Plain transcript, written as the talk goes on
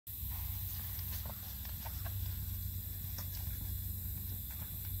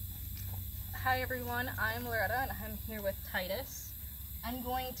Hi everyone, I'm Loretta and I'm here with Titus. I'm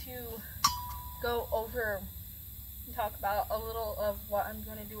going to go over and talk about a little of what I'm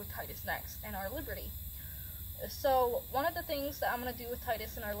going to do with Titus next and our Liberty. So one of the things that I'm going to do with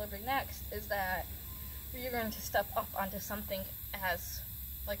Titus and our Liberty next is that we are going to step up onto something as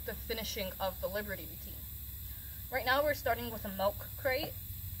like the finishing of the Liberty routine. Right now we're starting with a milk crate.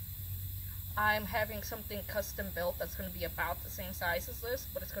 I'm having something custom built that's going to be about the same size as this,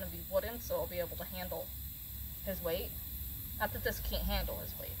 but it's going to be wooden, so it'll be able to handle his weight. Not that this can't handle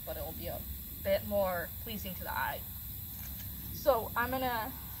his weight, but it'll be a bit more pleasing to the eye. So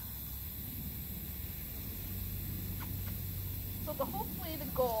hopefully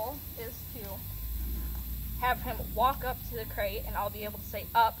the goal is to have him walk up to the crate and I'll be able to say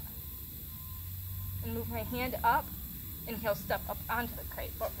up and move my hand up and he'll step up onto the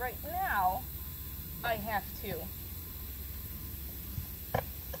crate. But right now, I have to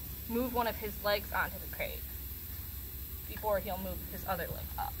move one of his legs onto the crate before he'll move his other leg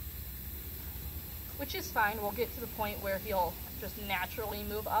up. Which is fine, we'll get to the point where he'll just naturally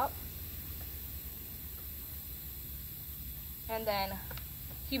move up. And then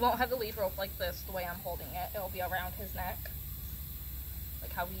he won't have the lead rope like this, the way I'm holding it. It'll be around his neck,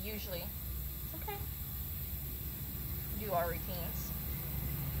 like how we usually, do our routines,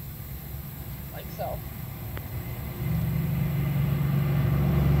 like so.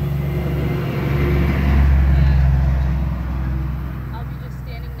 And I'll be just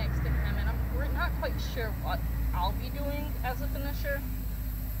standing next to him, and we're not quite sure what I'll be doing as a finisher,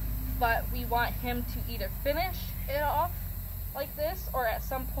 but we want him to either finish it off like this, or at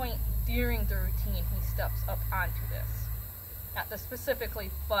some point during the routine he steps up onto this. Not this specifically,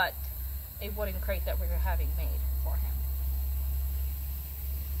 but a wooden crate that we're having made for him.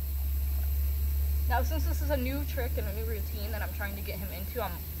 Now, since this is a new trick and a new routine that I'm trying to get him into,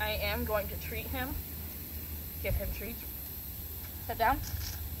 I am going to treat him. Give him treats. Sit down.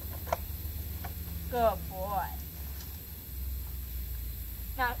 Good boy.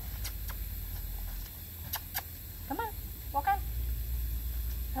 Now, come on. Walk on.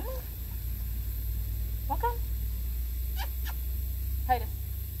 Come on. Walk on. Titus.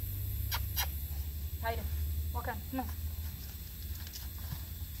 Titus. Walk on. Come on.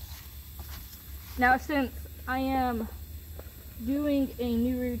 Now, since I am doing a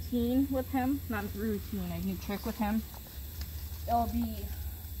new routine with him, not a routine, a new trick with him, it'll be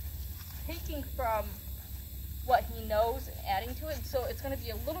taking from what he knows and adding to it, so it's going to be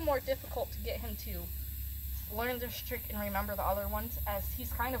a little more difficult to get him to learn this trick and remember the other ones, as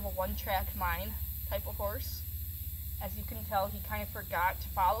he's kind of a one-track mind type of horse. As you can tell, he kind of forgot to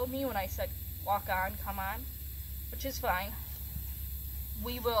follow me when I said walk on, come on, which is fine.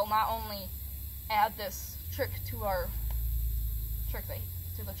 We will not only add this trick to our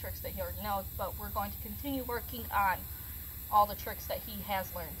the tricks that he already knows, but we're going to continue working on all the tricks that he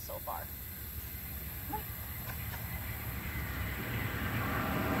has learned so far.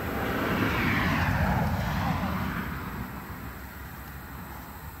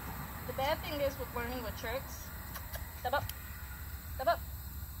 The bad thing is with learning with tricks, step up, step up,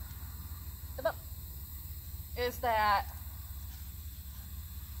 step up, is that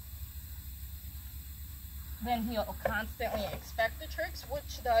then he'll constantly expect the tricks,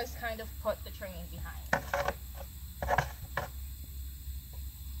 which does kind of put the training behind.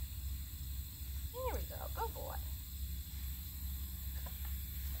 Here we go, good boy.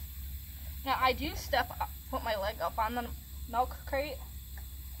 Now I do put my leg up on the milk crate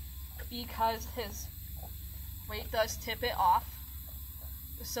because his weight does tip it off,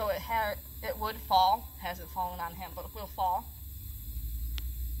 so it would fall. Hasn't fallen on him, but it will fall.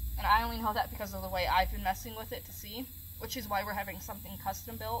 And I only know that because of the way I've been messing with it to see, which is why we're having something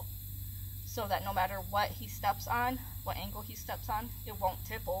custom built, so that no matter what he steps on, what angle he steps on, it won't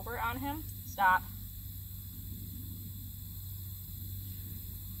tip over on him. Stop.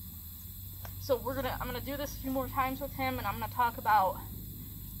 So I'm gonna do this a few more times with him, and I'm gonna talk about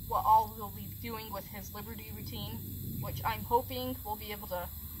what all we'll be doing with his Liberty routine, which I'm hoping we'll be able to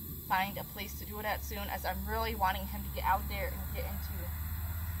find a place to do it at soon, as I'm really wanting him to get out there and get into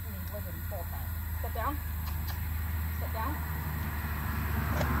Liberty full time. Sit down. Sit down.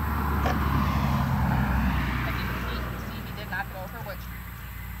 As you can see, he did knock it over, which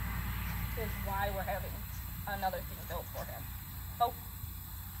is why we're having another thing built for him. Oh.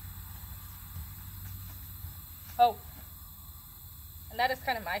 Oh. And that is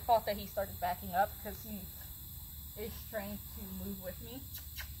kind of my fault that he started backing up, because he is trained to move with me.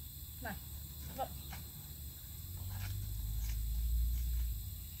 Come on. Come up.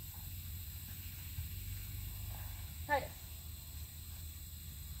 Titus.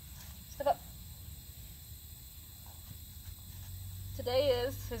 Step up. today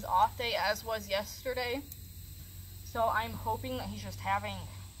is his off day, as was yesterday. So I'm hoping that he's just having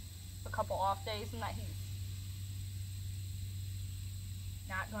a couple off days and that he's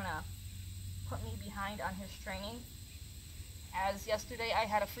not gonna put me behind on his training. As yesterday I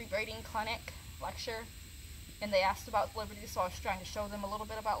had a free braiding clinic lecture and they asked about Liberty, so I was trying to show them a little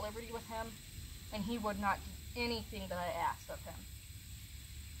bit about Liberty with him, and he would not do anything that I asked of him.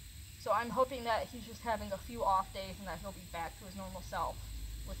 So I'm hoping that he's just having a few off days and that he'll be back to his normal self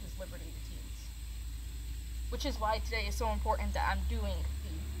with his Liberty routines. Which is why today is so important that I'm doing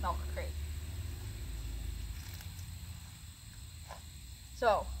the milk crate.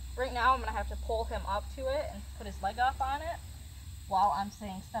 So right now I'm going to have to pull him up to it and put his leg up on it while I'm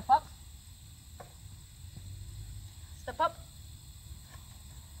saying step up. Step up.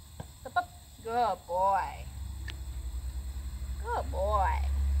 Step up. Good boy. Good boy.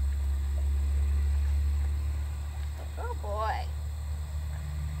 Good boy.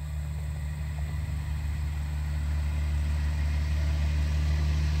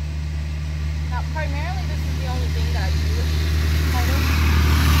 Now, primarily, this is the only thing that I do with Titus,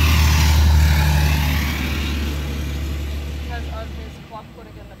 because of his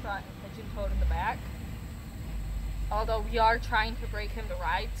club-footed in the front and pigeon-toed in the back. Although we are trying to break him to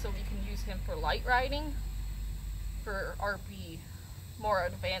ride so we can use him for light riding, for RB, more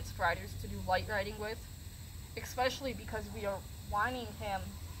advanced riders to do light riding with, especially because we are wanting him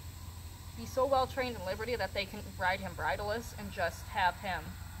to be so well trained in Liberty that they can ride him bridleless and just have him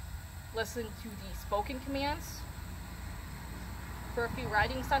listen to the spoken commands for a few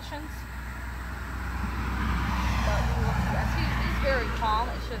riding sessions. But we will see. As he's very calm,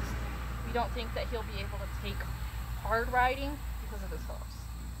 it's just we don't think that he'll be able to take hard riding because of his hooves.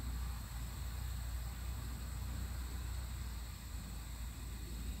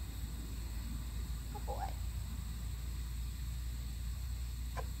 Good boy.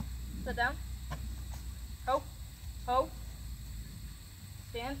 Sit down. Ho. Ho.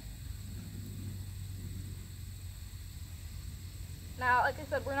 Stand. Now, like I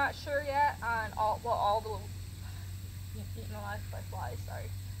said, we're not sure yet on all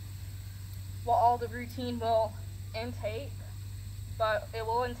the routine will intake, but it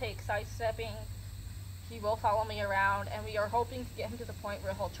will intake sidestepping. He will follow me around, and we are hoping to get him to the point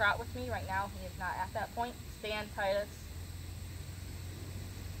where he'll trot with me. Right now, he is not at that point. Stand, Titus.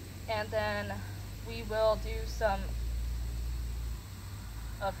 And then we will do some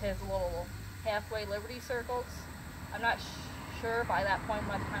of his little halfway Liberty circles. I'm not sure by that point,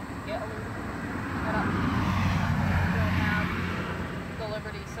 by the time we get a Liberty, we'll have the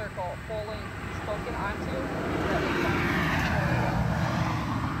Liberty circle fully spoken onto.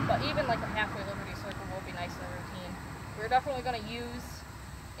 But even like a halfway Liberty circle will be nice in the routine. We're definitely going to use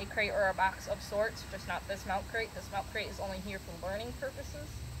a crate or a box of sorts, just not this milk crate. This milk crate is only here for learning purposes.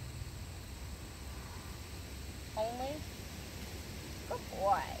 Only. Good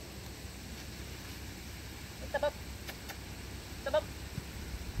boy. Step up. Step up.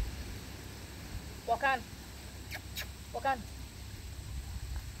 Walk on. Walk on.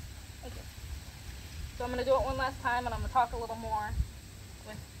 Okay. So I'm going to do it one last time, and I'm going to talk a little more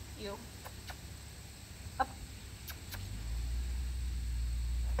with you. Up.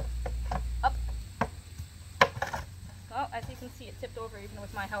 Up. Well, as you can see, it tipped over even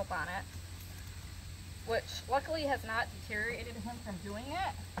with my help on it, which luckily has not deteriorated him from doing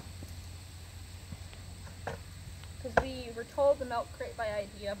it. Because we were told the milk crate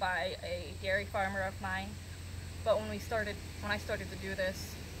idea by a dairy farmer of mine, but when I started to do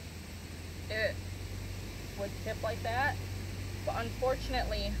this, it would tip like that. But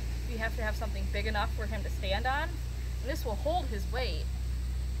unfortunately, we have to have something big enough for him to stand on, and this will hold his weight,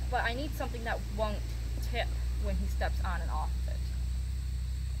 but I need something that won't tip when he steps on and off of it,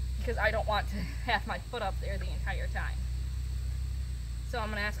 because I don't want to have my foot up there the entire time. So I'm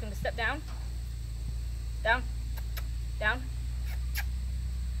going to ask him to step down, down, down.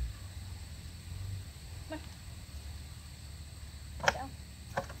 Come on. Down.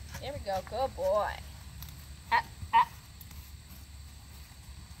 There we go. Good boy. Hat, hat.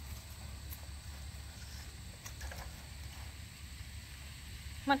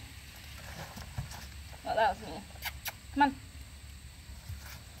 Come on. Oh, that was me. Come on.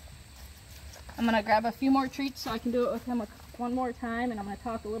 I'm going to grab a few more treats so I can do it with him one more time, and I'm going to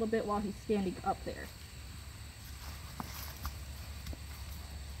talk a little bit while he's standing up there.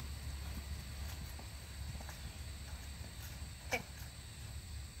 Okay.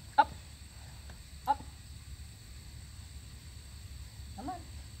 Up. Up. Come on.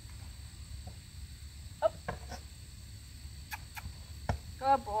 Up.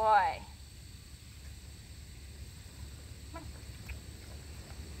 Good boy. Come on.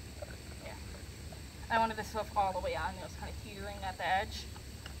 I wanted this hook all the way on. It was kind of teetering at the edge,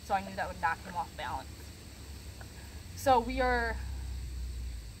 so I knew that would knock him off balance. So we are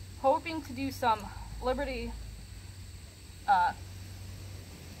hoping to do some Liberty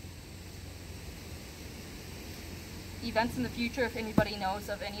events in the future, if anybody knows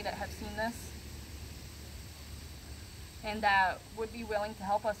of any that have seen this and that would be willing to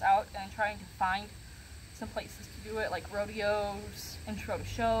help us out and trying to find some places to do it, like rodeos, intro to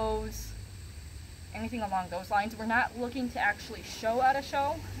shows, anything along those lines. We're not looking to actually show at a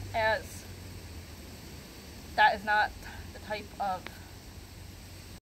show, as that is not the type of